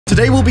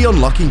Today we'll be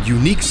unlocking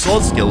unique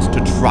sword skills to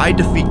try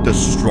defeat the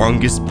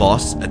strongest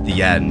boss at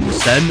the end.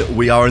 Then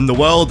we are in the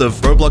world of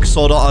Roblox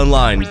Sword Art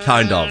Online,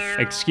 kind of.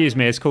 Excuse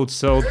me, it's called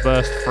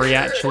Swordburst free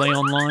actually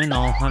online,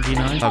 I'll have you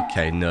know.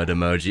 Okay, nerd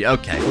emoji,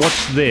 okay.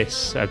 Watch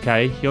this,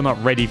 okay? You're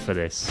not ready for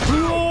this.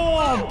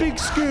 Oh, big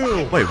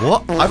skill. Wait,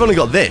 what? I've only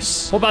got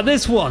this. What about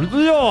this one?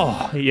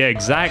 Oh, yeah,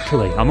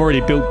 exactly. I'm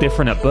already built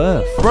different at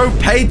birth. Bro,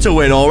 paid to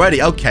win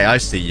already. Okay, I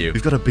see you.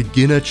 We've got a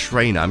beginner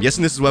trainer. I'm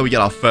guessing this is where we get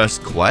our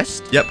first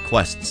quest. Yep,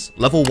 quests.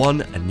 Level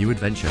 1, a new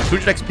adventure.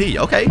 200 XP,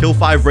 okay. Kill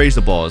 5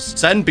 razor boars.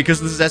 Sen, because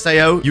this is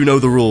SAO, you know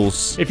the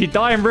rules. If you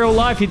die in real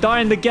life, you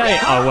die in the game.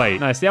 Oh, wait.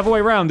 No, it's the other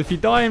way around. If you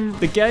die in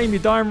the game, you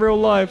die in real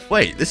life.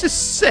 Wait, this is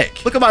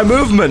sick. Look at my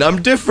movement.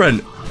 I'm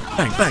different.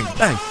 Bang, bang,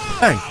 bang,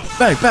 bang,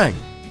 bang, bang.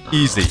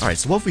 Easy. All right,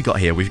 so what have we got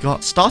here? We've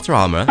got starter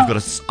armor. We've got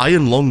an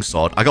iron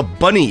longsword. I got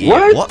bunny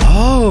ear. What?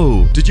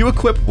 Oh, did you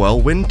equip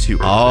whirlwind too?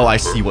 Oh, I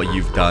see what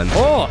you've done.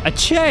 Oh, a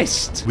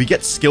chest. We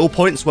get skill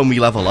points when we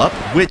level up,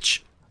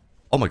 which...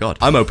 Oh my god,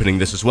 I'm opening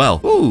this as well.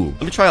 Ooh,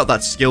 let me try out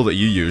that skill that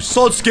you use.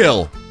 Sword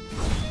skill.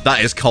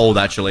 That is cold,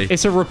 actually.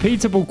 It's a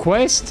repeatable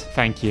quest.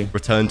 Thank you.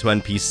 Return to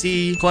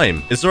NPC.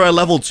 Claim. Is there a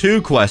level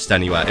 2 quest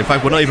anywhere? In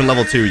fact, we're not even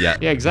level 2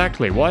 yet. Yeah,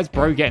 exactly. Why is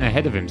bro getting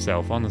ahead of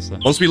himself, honestly?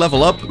 Once we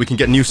level up, we can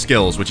get new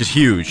skills, which is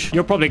huge.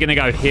 You're probably going to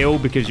go heal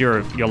because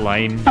you're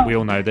lame. We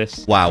all know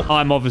this. Wow.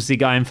 I'm obviously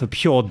going for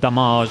pure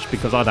damage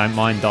because I don't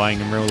mind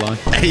dying in real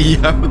life. Hey,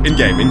 yo.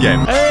 In-game, in-game.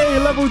 Hey,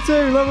 level 2,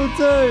 level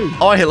 2.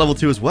 Oh, I hit level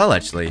 2 as well,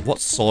 actually.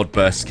 What sword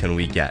bursts can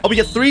we get? Oh, we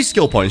get 3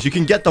 skill points. You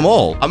can get them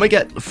all. I'm going to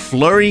get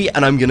flurry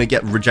and I'm going to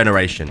get regeneration.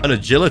 And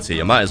agility.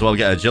 I might as well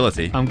get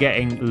agility. I'm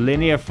getting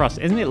linear thrust.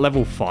 Isn't it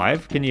level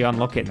 5? Can you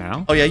unlock it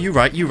now? Oh, yeah, you're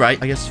right. You're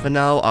right. I guess for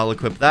now, I'll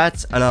equip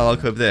that and I'll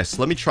equip this.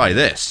 Let me try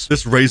this.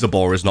 This razor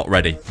boar is not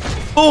ready.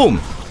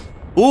 Boom.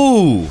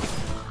 Ooh.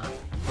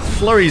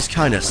 Flurry's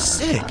kind of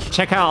sick.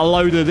 Check out a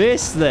load of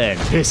this, then.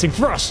 Piercing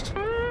thrust.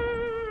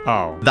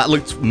 Oh. That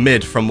looked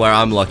mid from where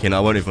I'm looking. I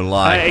won't even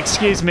lie.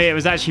 Excuse me. It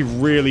was actually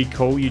really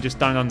cool. You just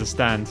don't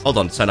understand. Hold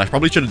on, Sen. I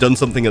probably should have done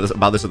something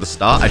about this at the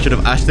start. I should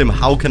have asked him,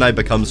 how can I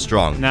become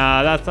strong?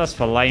 Nah, that's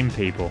for lame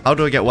people. How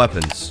do I get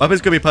weapons?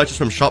 Weapons can be purchased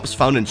from shops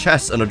found in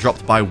chests and are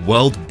dropped by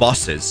world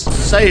bosses.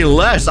 Say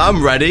less.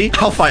 I'm ready.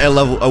 I'll fight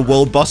a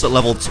world boss at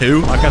level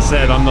 2. Like I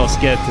said, I'm not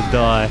scared to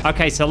die.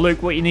 Okay, so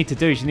Luke, what you need to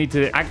do is you need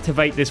to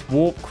activate this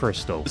warp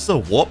crystal. This is a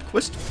warp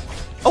crystal?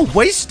 Oh,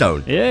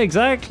 waystone. Yeah,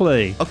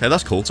 exactly. Okay,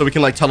 that's cool. So we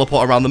can, like,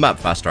 teleport around the map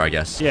faster, I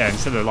guess. Yeah,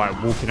 instead of,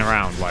 like, walking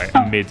around, like,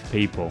 amid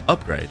people.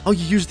 Upgrade. Oh,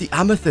 you use the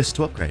amethyst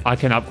to upgrade. I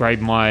can upgrade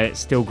my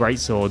steel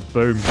greatsword.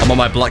 Boom. I'm on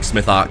my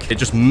blacksmith arc. It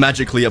just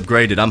magically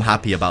upgraded. I'm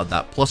happy about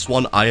that.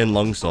 +1 iron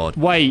longsword.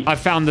 Wait, I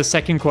found the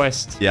second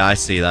quest. Yeah, I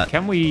see that.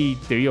 Can we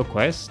do your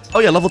quest?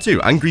 Oh, yeah, level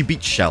 2. Angry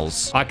beach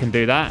shells. I can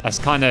do that. That's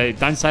kind of...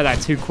 Don't say that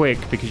too quick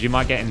because you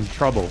might get in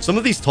trouble. Some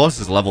of these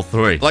tortoises are level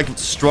 3. Like,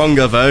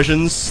 stronger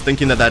versions,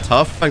 thinking that they're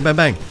tough. Bang, bang,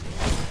 bang.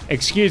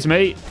 Excuse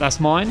me,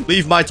 that's mine.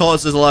 Leave my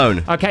tortoises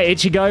alone. Okay,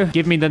 Ichigo,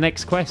 give me the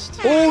next quest.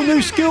 Oh,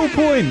 new skill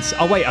points.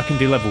 Oh, wait, I can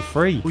do level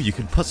 3. Oh, you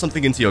could put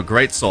something into your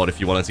greatsword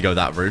if you wanted to go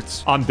that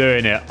route. I'm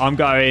doing it. I'm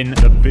going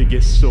the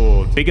biggest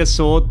sword. Bigger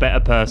sword, better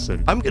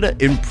person. I'm going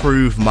to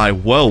improve my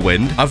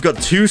whirlwind. I've got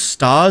 2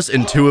 stars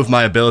in 2 of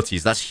my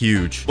abilities. That's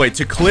huge. Wait,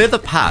 to clear the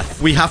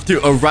path, we have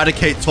to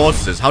eradicate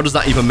tortoises. How does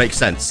that even make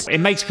sense? It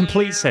makes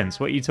complete sense.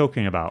 What are you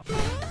talking about?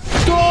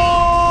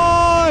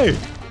 Die!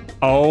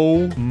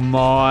 Oh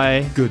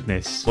my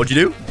goodness. What'd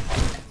you do?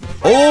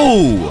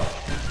 Oh!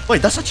 Wait,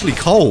 that's actually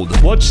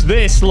cold. Watch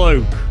this,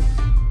 Luke.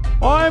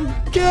 I'm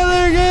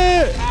killing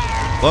it!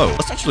 Whoa,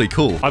 that's actually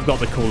cool. I've got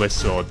the coolest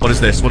sword. What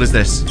is this? What is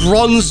this?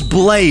 Bronze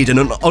blade and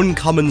an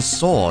uncommon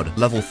sword.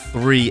 Level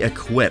 3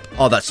 equip.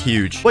 Oh, that's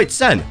huge. Wait,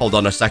 Sen, hold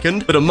on a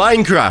second. Bit of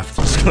Minecraft.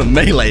 I'm just gonna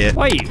melee it.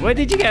 Wait, where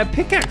did you get a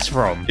pickaxe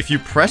from? If you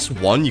press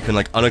 1, you can,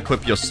 like,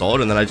 unequip your sword,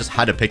 and then I just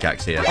had a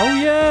pickaxe here. Oh,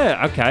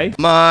 yeah. Okay.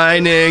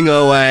 Mining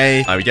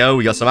away. There we go.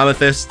 We got some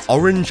amethyst.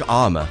 Orange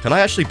armor. Can I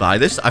actually buy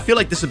this? I feel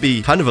like this would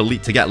be kind of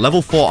elite to get.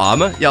 Level 4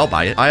 armor. Yeah, I'll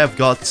buy it. I have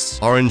got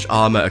orange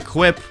armor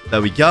equip.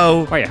 There we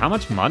go. Wait, how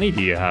much money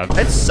do you have?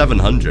 It's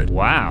 700.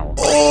 Wow.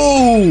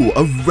 Oh,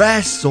 a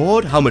rare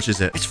sword. How much is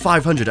it? It's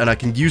 500 and I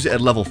can use it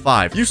at level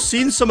 5. You've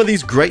seen some of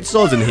these great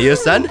swords in here,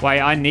 Sen? Wait,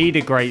 I need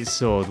a great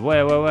sword.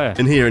 Where?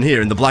 In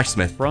here, in the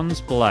blacksmith. Bronze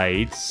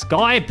blade,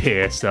 sky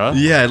piercer.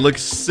 Yeah, it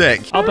looks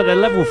sick. Oh, but they're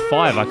level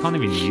 5. I can't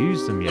even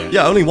use them yet.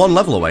 Yeah, only 1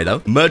 level away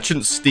though.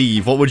 Merchant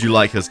Steve, what would you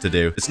like us to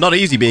do? It's not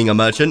easy being a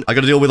merchant. I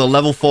gotta deal with a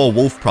level 4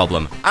 wolf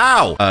problem.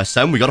 Ow!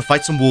 Sen, we gotta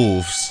fight some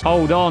wolves.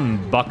 Hold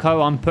on,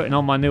 bucko. I'm putting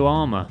on my new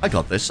armor. I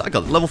got this. I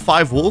got level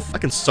 5 wolf. I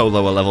can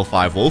solo a level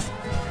 5 wolf.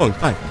 Bang,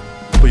 bang.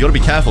 But you gotta be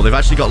careful. They've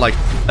actually got, like,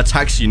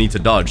 attacks you need to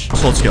dodge.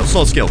 Sword skill,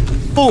 sword skill.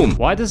 Boom.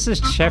 Why does this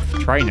chef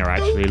trainer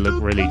actually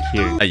look really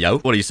cute? Hey, yo.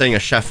 What, are you saying a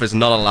chef is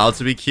not allowed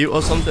to be cute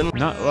or something?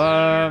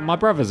 No, my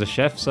brother's a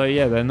chef, so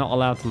yeah, they're not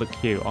allowed to look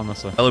cute,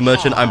 honestly. Hello,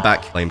 merchant. I'm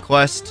back. Claim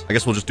quest. I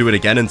guess we'll just do it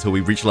again until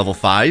we reach level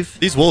 5.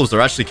 These wolves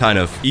are actually kind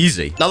of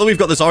easy. Now that we've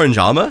got this orange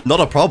armor,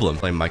 not a problem.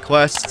 Claim my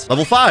quest.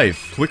 Level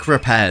 5. Quick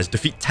repairs.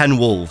 Defeat 10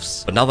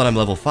 wolves. But now that I'm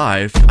level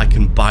 5, I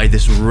can buy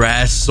this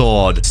rare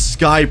sword.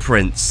 Sky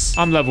Prince.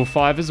 I'm level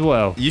 5 as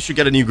well. You should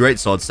get a new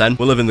greatsword, Sen.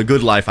 We're living the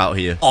good life out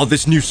here. Oh,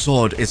 this new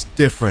sword is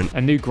different.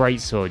 A new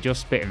greatsword. You're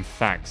spitting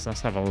facts.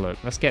 Let's have a look.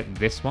 Let's get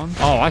this one.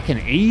 Oh, I can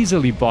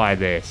easily buy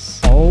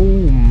this. Oh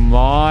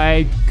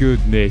my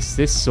goodness.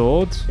 This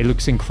sword, it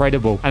looks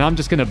incredible. And I'm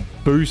just going to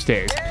boost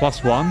it. It's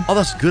 +1. Oh,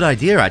 that's a good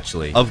idea,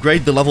 actually.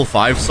 Upgrade the level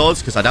 5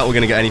 swords, because I doubt we're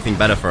going to get anything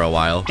better for a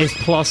while. It's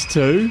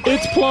 +2.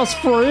 It's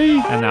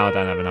 +3. And now I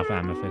don't have enough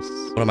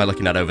amethysts. What am I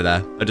looking at over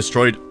there? I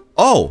destroyed...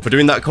 Oh, for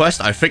doing that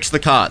quest, I fixed the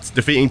cart.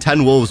 Defeating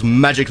 10 wolves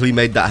magically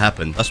made that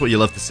happen. That's what you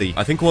love to see.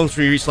 I think once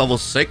we reach level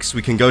 6,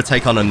 we can go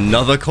take on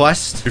another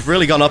quest. We've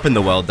really gone up in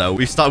the world, though.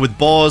 We started with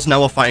boars,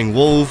 now we're fighting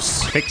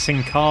wolves.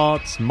 Fixing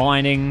carts,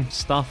 mining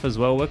stuff as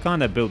well. We're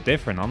kind of built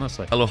different,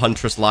 honestly. Hello,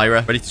 Huntress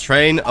Lyra. Ready to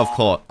train? Of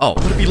course. Oh,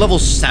 would it be level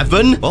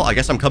 7? Well, I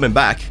guess I'm coming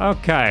back.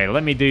 Okay,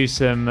 let me do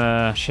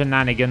some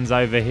shenanigans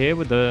over here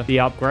with the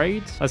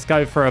upgrade. Let's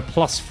go for a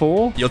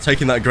 +4. You're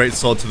taking that great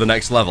sword to the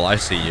next level. I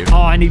see you.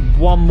 Oh, I need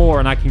one more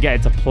and I can get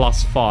it to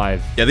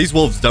 +5. Yeah, these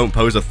wolves don't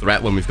pose a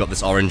threat when we've got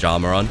this orange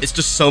armor on. It's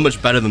just so much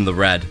better than the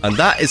red. And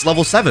that is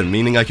level 7,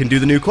 meaning I can do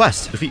the new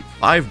quest. Defeat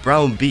 5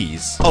 brown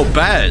bees. Oh,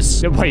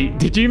 bears. Wait,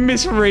 did you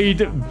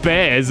misread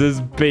bears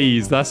as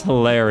bees? That's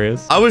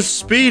hilarious. I was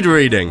speed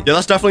reading. Yeah,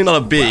 that's definitely not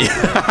a bee.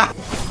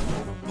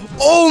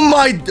 Oh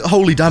my...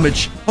 Holy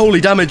damage. Holy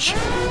damage.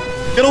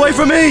 Get away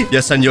from me!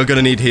 Yes, and you're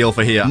gonna need heal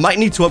for here. Might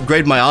need to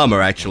upgrade my armor,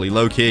 actually,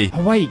 low-key.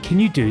 Oh, wait, can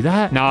you do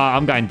that? No,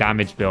 I'm going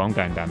damage build. I'm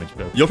going damage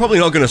build. You're probably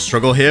not gonna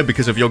struggle here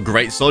because of your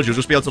great sword. You'll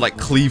just be able to, like,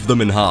 cleave them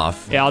in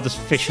half. Yeah, I'll just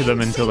fisher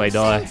them until they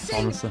die,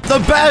 honestly.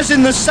 The bear's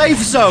in the safe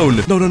zone!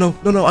 No, I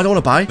don't want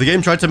to buy. The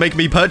game tried to make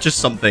me purchase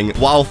something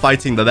while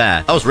fighting the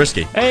bear. That was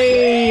risky.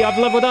 Hey, I've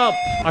leveled up.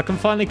 I can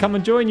finally come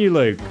and join you,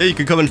 Luke. Yeah, you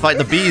can come and fight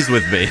the bees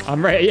with me.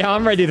 I'm ready. Yeah,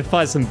 I'm ready to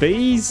fight some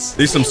bees.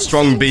 These are some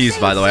strong bees,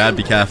 by the way. I'd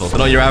be careful. They're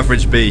not your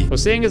average bee.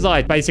 Well, seeing as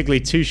I basically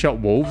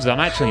two-shot wolves, I'm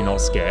actually not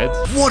scared.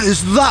 What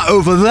is that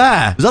over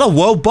there? Is that a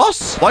world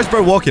boss? Why is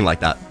bro walking like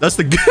that? That's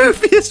the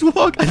goofiest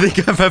walk I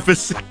think I've ever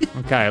seen.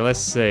 Okay, let's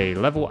see.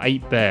 Level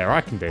 8 bear.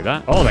 I can do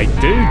that. Oh, they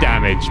do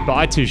damage, but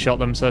I two-shot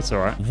them, so that's all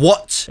right.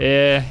 What?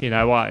 Yeah, you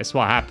know what? It's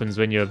what happens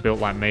when you're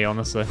built like me,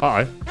 honestly.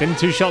 Uh-oh. Didn't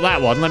two-shot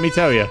that one, let me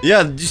tell you.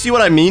 Yeah, do you see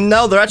what I mean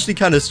now? They're actually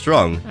kind of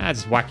strong.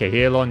 Just whack a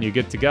heal on, you're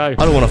good to go.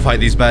 I don't want to fight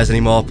these bears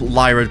anymore.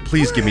 Lyra,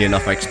 please give me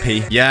enough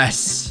XP.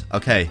 Yes.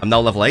 Okay, I'm now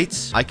level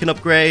 8. I can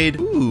upgrade...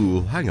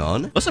 Ooh, hang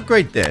on. Let's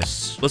upgrade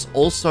this. Let's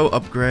also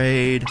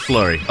upgrade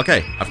Flurry.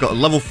 Okay, I've got a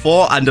level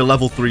 4 and a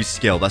level 3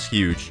 skill. That's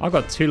huge. I've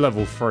got 2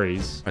 level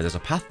 3s. All right, there's a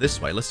path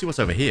this way. Let's see what's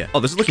over here. Oh,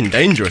 this is looking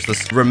dangerous.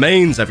 There's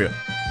remains everywhere.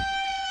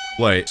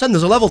 Wait, Sen,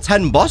 there's a level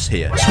 10 boss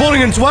here.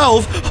 Spawning in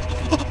 12.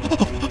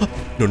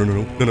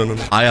 No.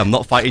 I am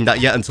not fighting that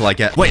yet until I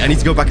get... Wait, I need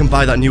to go back and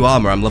buy that new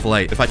armor. I'm level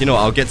 8. In fact, you know what?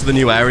 I'll get to the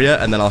new area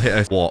and then I'll hit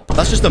a warp.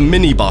 That's just a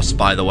mini boss,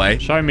 by the way.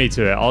 Show me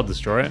to it. I'll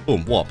destroy it.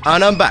 Boom, warp.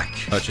 And I'm back.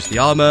 Purchase the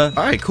armor.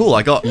 All right, cool.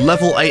 I got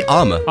level 8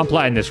 armor. I'm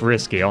playing this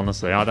risky,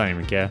 honestly. I don't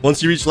even care.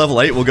 Once you reach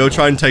level 8, we'll go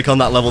try and take on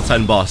that level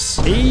 10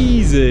 boss.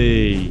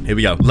 Easy. Here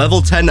we go.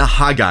 Level 10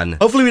 Hagan.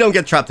 Hopefully we don't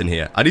get trapped in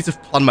here. I need to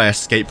plan my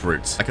escape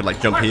route. I could,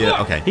 like, jump here.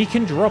 Okay. He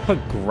can drop a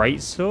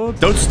greatsword?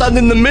 Don't stand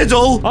in the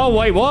middle. Oh,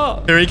 wait,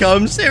 what? Here he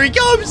comes. Here he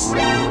comes.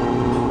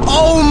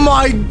 Oh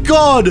my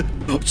god!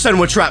 Sen,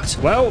 we're trapped.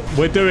 Well,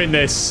 we're doing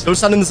this. Don't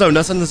stand in the zone.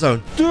 Don't stand in the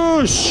zone.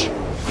 Douche!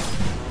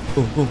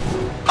 Boom, boom.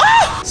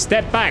 Ah!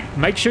 Step back.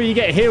 Make sure you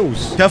get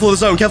heals. Careful of the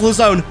zone. Careful of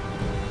the zone.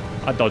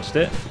 I dodged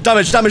it.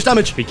 Damage, damage,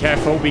 damage. Be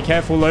careful,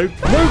 Luke.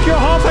 Luke, you're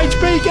half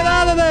HP. Get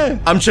out of there.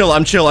 I'm chill.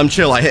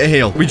 I hit a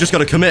heal. We just got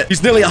to commit.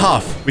 He's nearly at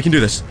half. We can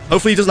do this.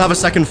 Hopefully he doesn't have a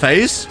second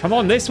phase. Come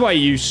on this way,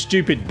 you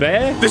stupid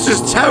bear. This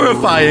is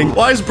terrifying.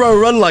 Why does bro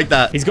run like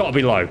that? He's got to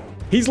be low.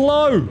 He's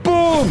low.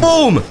 Boom.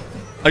 Boom.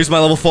 I used my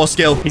level 4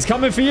 skill. He's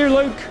coming for you,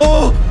 Luke.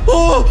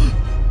 Oh.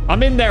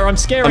 I'm in there. I'm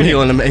scaring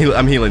him.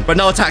 I'm healing. But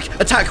now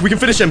attack. Attack. We can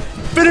finish him.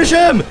 Finish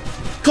him.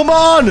 Come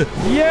on.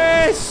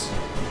 Yes.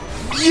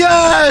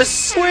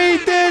 Yes! We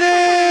did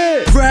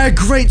it! Rare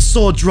great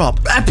sword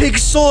drop. Epic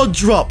sword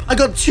drop. I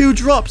got 2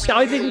 drops.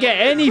 I didn't get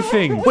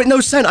anything. Wait,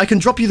 no, Sen. I can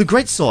drop you the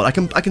great sword.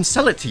 I can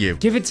sell it to you.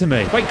 Give it to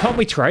me. Wait, can't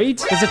we trade?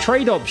 There's a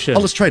trade option. Oh,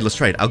 let's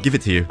trade. I'll give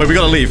it to you. Wait, we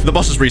gotta leave. The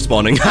boss is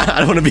respawning. I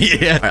don't want to be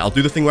here. All right, I'll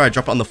do the thing where I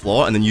drop it on the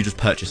floor and then you just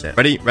purchase it.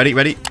 Ready?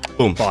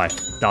 Boom. Bye.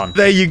 Done.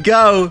 There you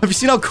go. Have you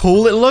seen how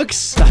cool it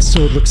looks? That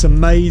sword looks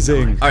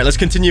amazing. All right, let's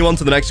continue on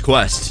to the next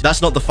quest.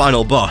 That's not the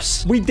final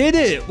boss. We did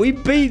it. We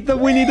beat the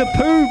Winnie the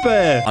Pooh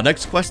bear. Our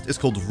next quest is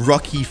called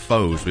Rocky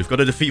Foes. We've got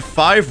to defeat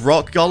 5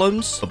 rock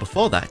golems. But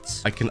before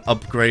that, I can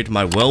upgrade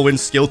my whirlwind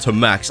skill to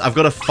max. I've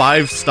got a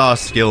 5-star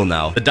skill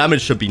now. The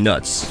damage should be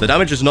nuts. The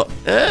damage is not...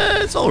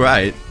 it's all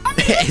right.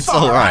 It's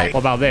all right.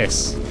 What about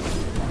this?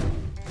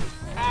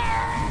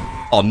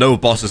 Oh, no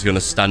boss is going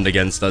to stand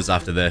against us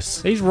after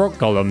this. These rock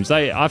golems,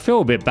 I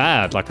feel a bit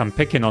bad. Like I'm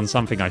picking on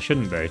something I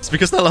shouldn't be. It's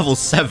because they're level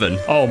 7.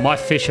 Oh, my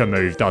Fisher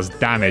move does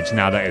damage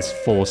now that it's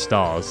 4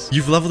 stars.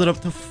 You've leveled it up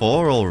to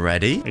 4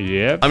 already?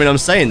 Yep. I mean, I'm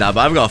saying that,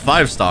 but I've got a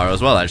 5-star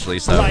as well, actually,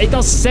 so... Like, it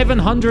does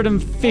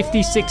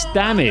 756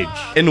 damage.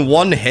 In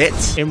one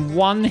hit? In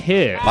one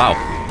hit. Wow.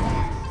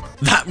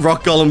 That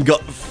rock golem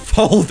got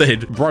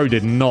folded. Bro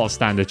did not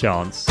stand a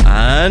chance.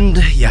 And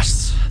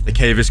yes, the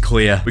cave is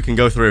clear. We can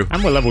go through.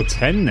 And we're level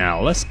 10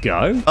 now. Let's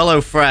go. Hello,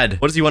 Fred.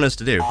 What does he want us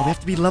to do? Oh, we have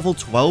to be level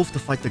 12 to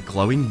fight the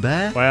glowing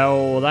bear?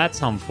 Well,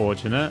 that's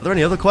unfortunate. Are there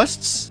any other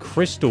quests?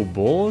 Crystal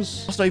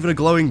boars? That's not even a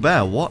glowing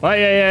bear. What? Oh,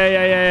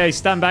 yeah.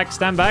 Stand back,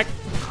 stand back.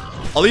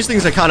 Oh, these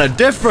things are kind of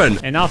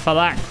different. Enough of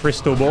that,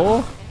 crystal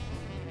boar.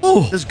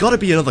 Oh, there's got to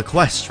be another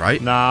quest,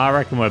 right? Nah, I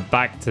reckon we're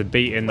back to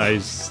beating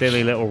those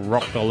silly little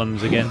rock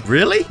golems again.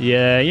 Really?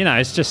 Yeah, you know,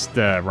 it's just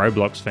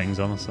Roblox things,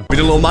 honestly. We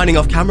did a little mining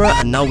off camera,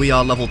 and now we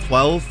are level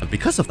 12. And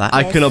because of that,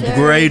 I can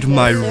upgrade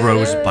my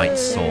rosebite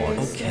sword.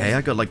 Okay,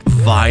 I got like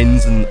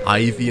vines and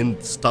ivy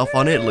and stuff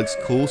on it. It looks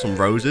cool, some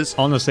roses.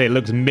 Honestly, it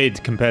looks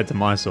mid compared to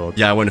my sword.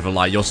 Yeah, I won't even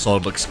lie. Your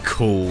sword looks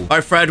cool. All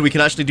right, Fred, we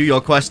can actually do your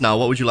quest now.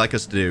 What would you like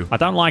us to do? I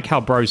don't like how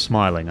bro's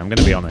smiling. I'm going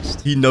to be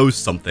honest. He knows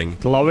something.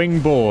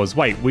 Glowing boars.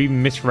 Wait, we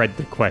misread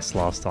the quest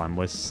last time.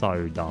 We're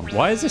so dumb.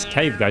 Why does this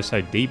cave go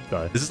so deep,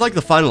 though? Is this like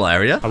the final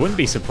area? I wouldn't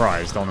be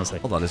surprised, honestly.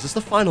 Hold on, is this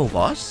the final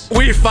boss?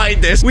 We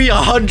fight this. We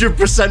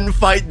 100%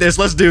 fight this.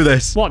 Let's do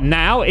this. What,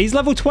 now? He's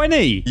level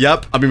 20.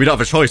 Yep. I mean, we don't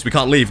have a choice. We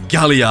can't leave.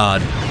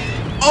 Galliard.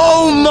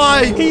 Oh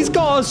my! He's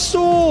got a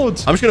sword!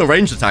 I'm just gonna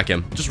range attack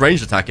him. Just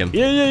range attack him.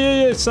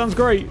 Yeah. Sounds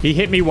great. He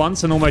hit me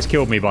once and almost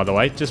killed me, by the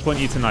way. Just want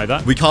you to know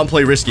that. We can't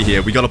play risky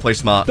here. We gotta play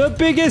smart. The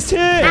biggest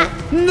hit!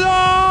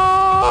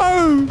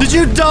 No! Did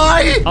you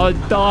die? I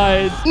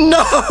died.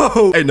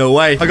 No! Hey, no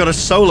way. I gotta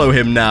solo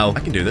him now. I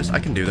can do this. I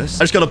can do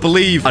this. I just gotta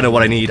believe. I know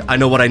what I need. I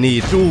know what I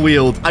need. Dual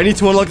wield. I need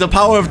to unlock the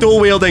power of dual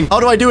wielding. How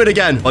do I do it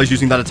again? While he's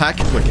using that attack.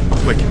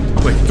 Quick.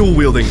 Dual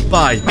wielding.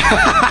 Bye.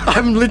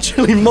 I'm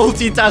literally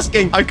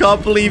multitasking. I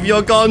can't believe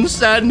you're gone,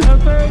 Sen.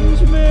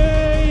 Avenge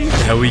me.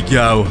 There we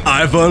go.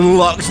 I've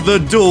unlocked the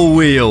dual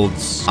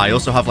wields. I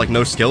also have like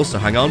no skills, so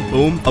hang on.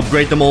 Boom.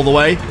 Upgrade them all the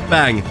way.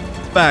 Bang.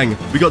 Bang.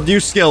 We got new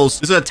skills.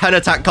 This is a 10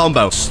 attack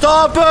combo.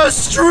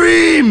 Starburst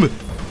stream.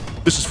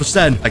 This is for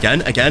Sen. Again.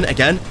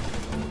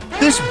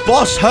 This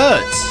boss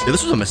hurts. Yeah,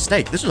 this was a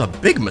mistake. This was a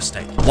big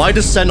mistake. Why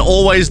does Sen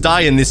always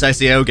die in these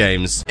SEO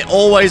games? It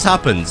always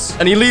happens.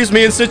 And he leaves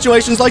me in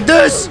situations like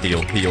this.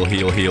 Heal.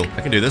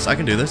 I can do this.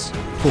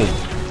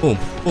 Boom.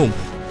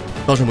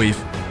 Dodge and weave.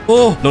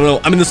 Oh, no.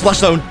 I'm in the splash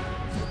zone.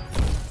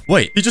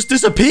 Wait, he just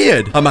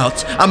disappeared. I'm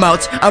out.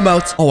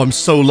 Oh, I'm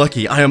so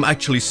lucky. I am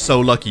actually so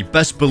lucky.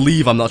 Best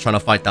believe I'm not trying to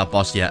fight that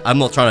boss yet. I'm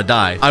not trying to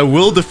die. I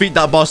will defeat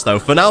that boss, though.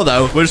 For now,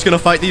 though, we're just going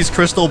to fight these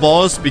crystal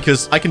boars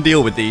because I can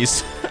deal with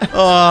these.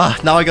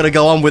 Now I got to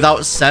go on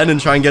without Sen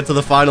and try and get to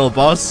the final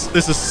boss.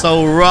 This is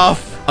so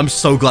rough. I'm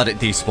so glad it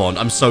despawned.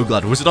 I'm so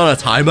glad. Was it on a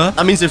timer?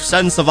 That means if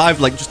Sen survived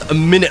like just a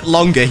minute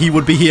longer, he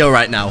would be here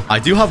right now. I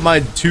do have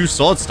my 2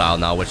 sword style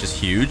now, which is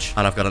huge.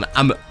 And I've got an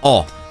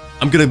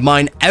I'm going to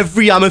mine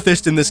every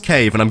amethyst in this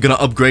cave, and I'm going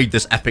to upgrade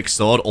this epic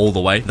sword all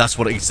the way. That's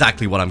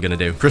exactly what I'm going to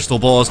do. Crystal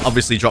boars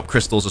obviously drop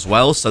crystals as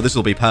well, so this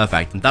will be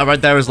perfect. And that right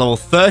there is level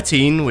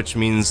 13, which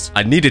means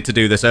I needed to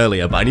do this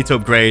earlier, but I need to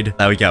upgrade.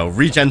 There we go.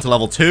 Regen to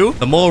level 2.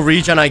 The more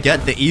regen I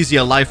get, the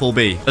easier life will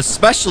be,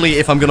 especially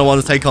if I'm going to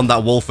want to take on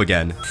that wolf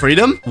again.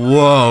 Freedom?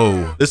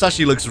 Whoa. This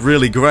actually looks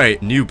really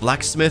great. New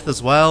blacksmith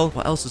as well.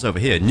 What else is over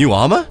here? New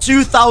armor?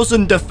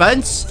 2,000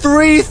 defense?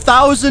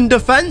 3,000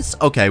 defense?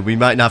 Okay, we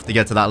might have to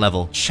get to that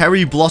level. Cherry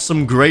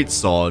Blossom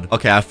Greatsword.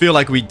 Okay, I feel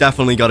like we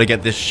definitely got to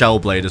get this shell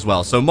blade as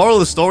well. So moral of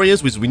the story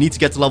is we need to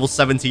get to level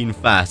 17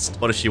 fast.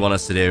 What does she want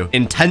us to do?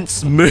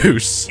 Intense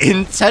Moose.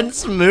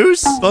 Intense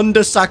Moose?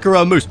 Thunder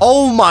Sakura Moose.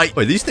 Oh my.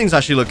 Wait, these things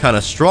actually look kind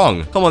of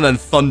strong. Come on then,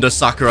 Thunder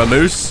Sakura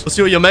Moose. Let's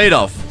see what you're made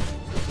of.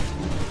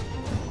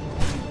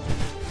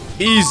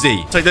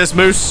 Easy. Take this,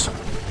 Moose.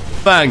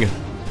 Bang.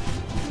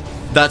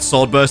 That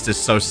swordburst is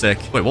so sick.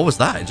 Wait, what was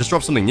that? It just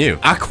dropped something new.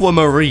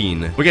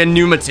 Aquamarine. We're getting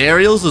new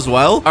materials as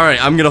well. All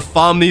right, I'm going to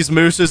farm these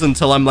mooses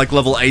until I'm like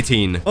level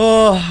 18.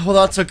 Oh, well,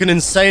 that took an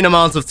insane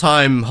amount of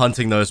time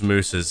hunting those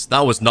mooses.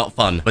 That was not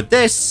fun. But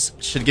this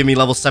should give me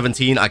level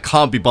 17. I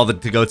can't be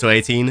bothered to go to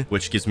 18,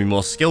 which gives me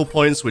more skill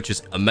points, which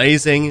is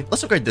amazing.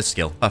 Let's upgrade this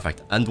skill.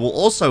 Perfect. And we'll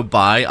also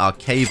buy our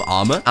cave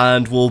armor.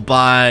 And we'll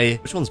buy...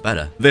 Which one's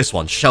better? This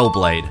one, Shell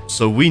Blade.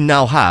 So we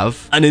now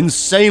have an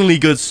insanely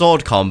good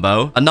sword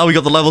combo. And now we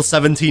got the level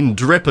 17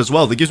 drip as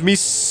well. That gives me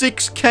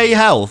 6k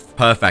health.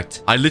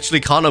 Perfect. I literally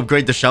can't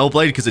upgrade the shell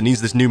blade because it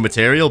needs this new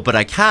material, but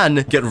I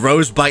can get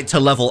rosebite to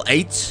level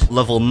 8,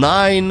 level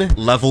 9,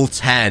 level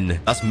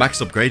 10. That's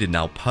max upgraded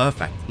now.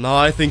 Perfect. Now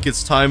I think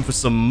it's time for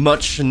some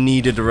much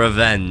needed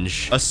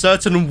revenge. A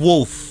certain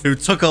wolf who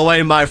took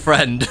away my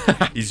friend.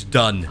 He's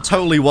done.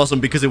 Totally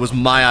wasn't because it was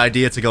my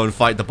idea to go and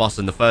fight the boss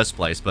in the first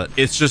place, but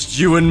it's just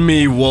you and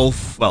me,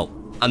 wolf. Well,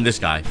 and this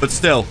guy. But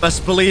still,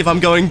 best believe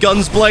I'm going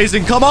guns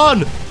blazing. Come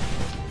on!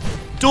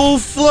 Dual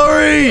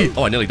flurry.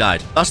 Oh, I nearly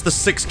died. That's the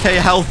 6k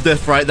health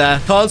diff right there.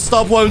 Can't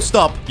stop, won't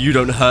stop. You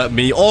don't hurt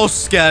me or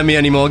scare me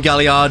anymore,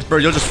 Galliard. Bro,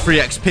 you're just free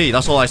XP.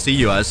 That's all I see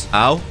you as.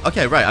 Ow.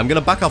 Okay, right. I'm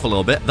gonna back off a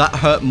little bit. That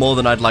hurt more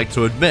than I'd like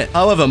to admit.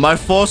 However, my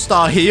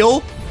 4-star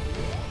heal,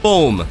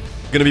 boom.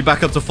 Gonna be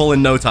back up to full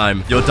in no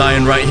time. You're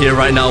dying right here,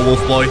 right now, Wolf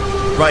Boy.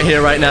 Right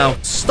here, right now.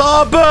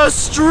 Starburst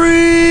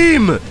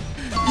stream!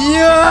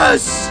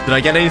 Yes! Did I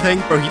get anything?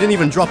 Bro, he didn't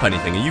even drop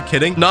anything. Are you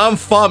kidding? No, I'm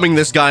farming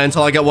this guy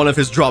until I get one of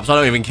his drops. I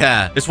don't even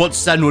care. It's what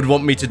Sen would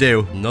want me to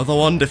do. Another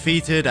one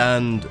defeated,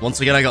 and once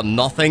again, I got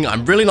nothing.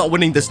 I'm really not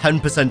winning this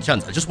 10%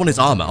 chance. I just want his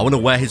armor. I want to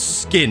wear his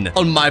skin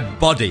on my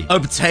body.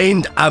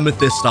 Obtained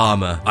amethyst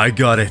armor. I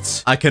got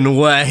it. I can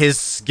wear his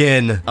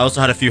skin. I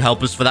also had a few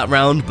helpers for that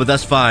round, but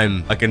that's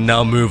fine. I can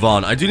now move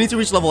on. I do need to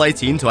reach level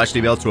 18 to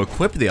actually be able to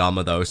equip the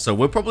armor, though, so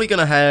we're probably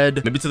gonna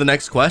head maybe to the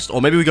next quest,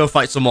 or maybe we go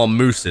fight some more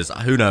mooses.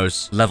 Who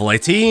knows? Level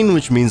 18,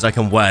 which means I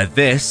can wear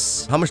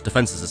this. How much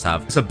defense does this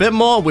have? It's a bit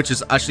more, which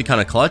is actually kind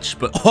of clutch,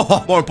 but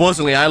more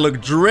importantly, I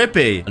look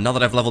drippy. And now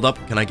that I've leveled up,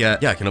 can I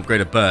get... Yeah, I can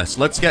upgrade a burst.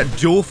 Let's get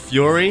dual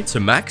fury to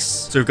max.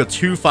 So we've got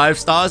 2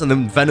 5-stars, and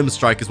then venom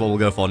strike is what we'll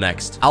go for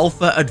next.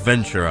 Alpha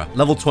adventurer.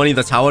 Level 20,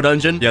 the tower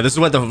dungeon. Yeah, this is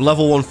where the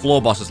level 1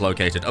 floor boss is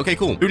located. Okay,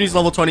 cool. Who needs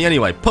level 20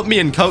 anyway? Put me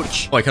in,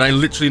 coach. Wait, can I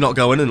literally not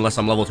go in unless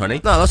I'm level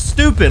 20? No, that's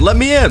stupid. Let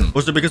me in.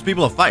 Was it because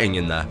people are fighting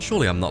in there?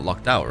 Surely I'm not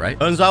locked out, right?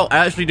 Turns out I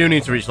actually do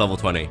need to reach level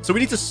 20. So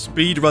we need to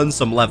speed run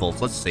some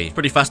levels. Let's see.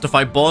 Pretty fast to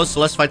fight boars, so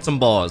let's fight some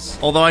boars.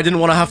 Although I didn't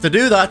want to have to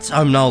do that,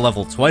 I'm now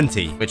level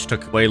 20, which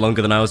took way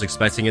longer than I was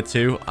expecting it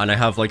to. And I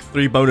have like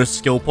 3 bonus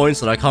skill points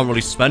that I can't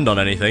really spend on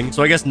anything.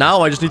 So I guess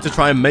now I just need to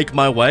try and make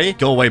my way.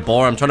 Go away,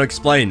 boar. I'm trying to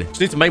explain.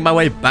 Just need to make my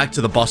way back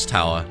to the boss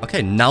tower.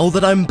 Okay, now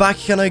that I'm back,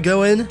 can I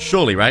go in?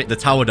 Surely, right? The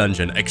tower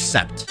dungeon.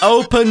 Accept.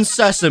 Open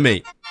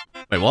sesame.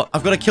 Wait, what?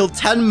 I've got to kill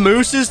 10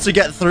 mooses to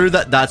get through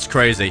that? That's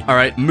crazy. All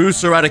right,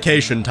 moose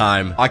eradication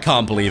time. I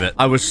can't believe it.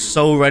 I was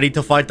so ready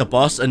to fight the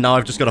boss, and now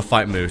I've just got to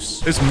fight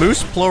moose. Is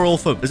moose plural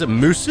for... Is it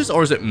mooses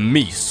or is it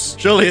meese?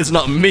 Surely it's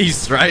not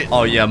meese, right?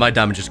 Oh, yeah, my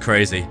damage is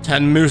crazy.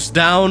 10 moose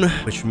down,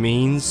 which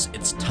means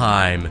it's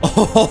time.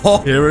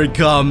 Oh, here it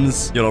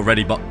comes. You're not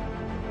ready, but...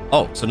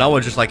 Oh, so now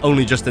we're just like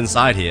only just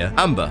inside here.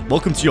 Amber,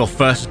 welcome to your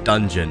first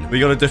dungeon. We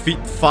gotta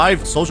defeat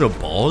 5 soldier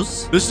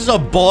boars? This is a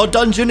boar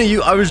dungeon?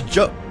 I was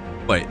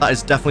Wait, that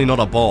is definitely not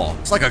a boar.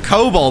 It's like a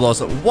kobold or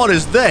something. What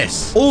is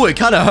this? Oh, it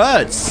kind of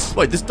hurts.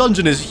 Wait, this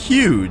dungeon is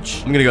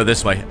huge. I'm gonna go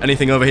this way.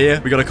 Anything over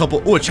here? We got a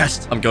couple. Oh, a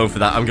chest. I'm going for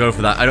that. I'm going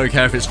for that. I don't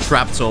care if it's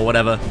trapped or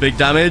whatever. Big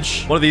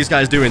damage. What are these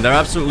guys doing? They're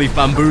absolutely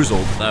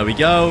bamboozled. There we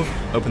go.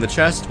 Open the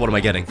chest. What am I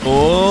getting?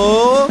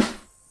 Oh...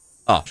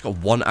 Oh, just got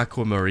 1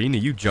 aquamarine. Are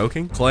you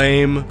joking?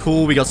 Claim.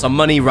 Cool, we got some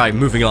money. Right,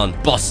 moving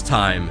on. Boss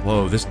time.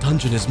 Whoa, this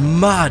dungeon is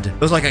mad.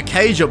 There's like a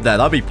cage up there.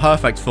 That'd be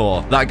perfect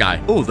for that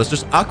guy. Oh, there's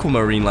just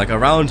aquamarine like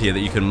around here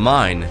that you can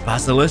mine.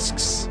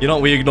 Basilisks. You know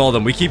what? We ignore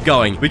them. We keep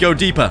going. We go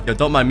deeper. Yo,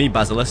 don't mind me,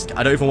 basilisk.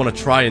 I don't even want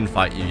to try and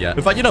fight you yet.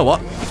 In fact, you know what?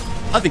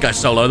 I think I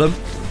solo them.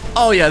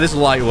 Oh, yeah, this is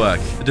light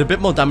work. It did a bit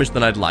more damage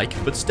than I'd like,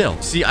 but still.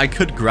 See, I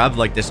could grab,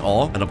 like, this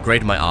ore and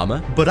upgrade my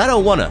armor, but I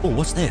don't want to. Oh,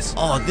 what's this?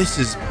 Oh, this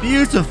is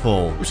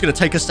beautiful. I'm just going to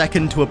take a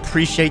second to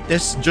appreciate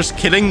this. Just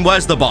kidding.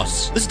 Where's the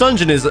boss? This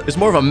dungeon is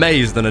more of a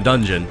maze than a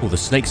dungeon. Oh, the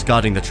snake's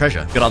guarding the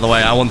treasure. Get out of the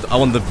way. I want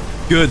the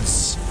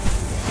goods.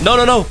 No,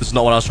 no, no. This is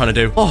not what I was trying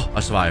to do. Oh, I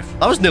survived.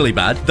 That was nearly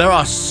bad. There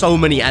are so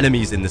many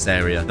enemies in this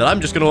area that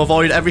I'm just going to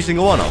avoid every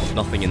single one. Oh,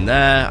 nothing in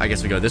there. I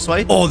guess we go this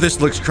way. Oh,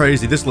 this looks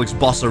crazy. This looks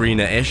boss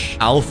arena-ish.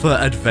 Alpha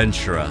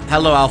Adventurer.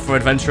 Hello, Alpha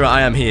Adventurer.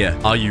 I am here.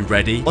 Are you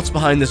ready? What's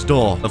behind this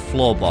door? The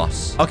floor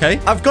boss. Okay.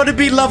 I've got to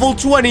be level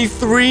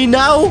 23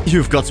 now?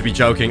 You've got to be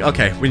joking.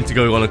 Okay. We need to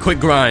go on a quick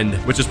grind,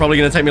 which is probably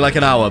going to take me like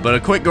an hour, but a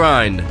quick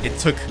grind. It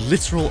took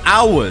literal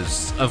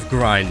hours of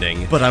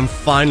grinding, but I'm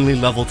finally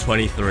level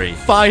 23.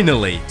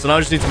 Finally. So now I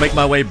just need to make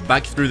my way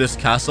back through this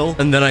castle,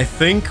 and then I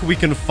think we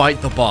can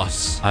fight the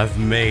boss. I've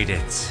made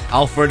it.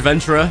 Alpha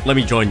Adventurer, let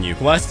me join you.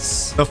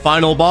 Quests, the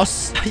final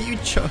boss. Are you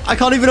I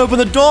can't even open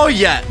the door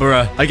yet.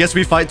 Bruh, I guess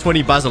we fight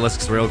 20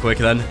 basilisks real quick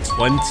then.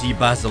 20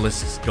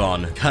 basilisks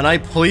gone. Can I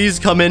please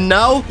come in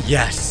now?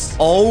 Yes.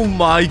 Oh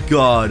my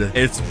god.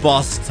 It's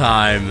boss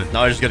time.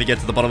 Now I just gotta get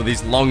to the bottom of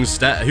these long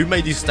stairs. Who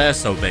made these stairs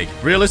so big?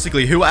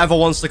 Realistically, whoever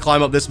wants to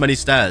climb up this many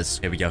stairs?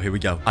 Here we go. Here we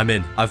go. I'm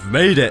in. I've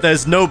made it.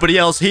 There's nobody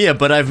else here,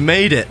 but I've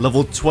made it.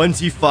 Level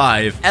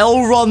 25.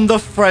 Elrond the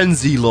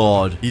Frenzy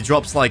Lord. He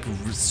drops like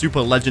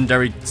super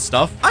legendary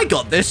stuff. I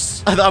got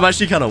this. I'm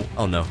actually kind of...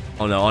 Oh no.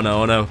 Oh no. Oh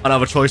no. Oh no. I don't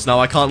have a choice now.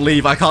 I can't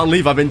leave. I can't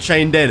leave. I've been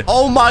chained in.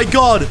 Oh my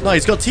god. No,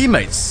 he's got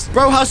teammates.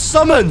 Bro has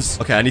summons.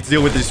 Okay, I need to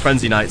deal with these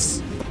frenzy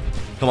knights.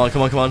 Come on.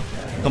 Come on. Come on.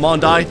 Come on,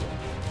 die.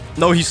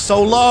 No, he's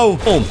so low.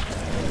 Boom.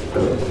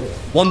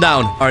 1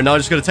 down. All right, now I'm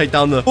just going to take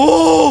down the...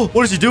 Oh,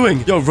 what is he doing?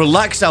 Yo,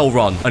 relax,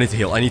 Elrond. I need to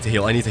heal. I need to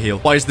heal. I need to heal.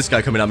 Why is this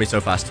guy coming at me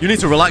so fast? You need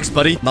to relax,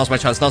 buddy. Now's my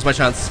chance. Now's my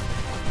chance.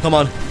 Come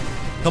on.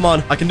 Come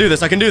on. I can do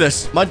this. I can do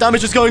this. My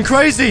damage is going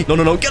crazy. No,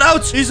 no, no. Get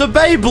out. He's a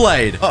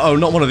Beyblade. Uh-oh,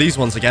 not one of these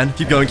ones again.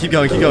 Keep going. Keep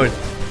going. Keep going.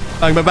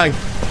 Bang, bang, bang.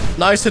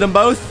 Nice. Hit them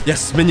both.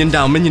 Yes, minion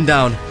down. Minion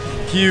down.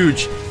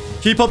 Huge.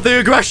 Keep up the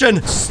aggression.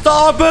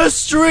 Starburst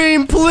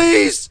stream,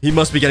 please. He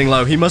must be getting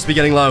low. He must be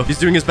getting low. He's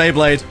doing his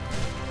Beyblade.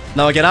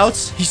 Now I get out.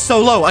 He's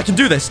so low. I can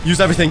do this. Use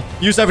everything.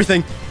 Use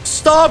everything.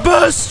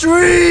 Starburst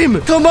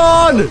stream. Come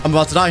on. I'm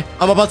about to die.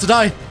 I'm about to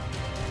die.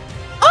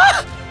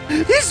 Ah!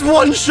 He's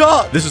one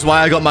shot. This is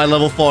why I got my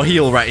level 4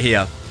 heal right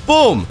here.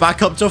 Boom.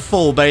 Back up to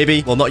full,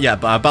 baby. Well, not yet,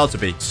 but I'm about to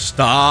be.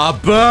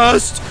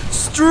 Starburst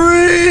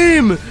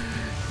stream.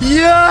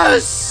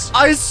 Yes!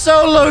 I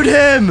soloed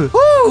him!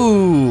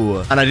 Woo!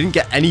 And I didn't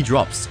get any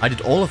drops. I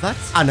did all of that,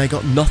 and I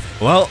got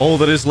nothing. Well, all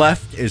that is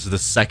left is the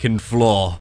second floor.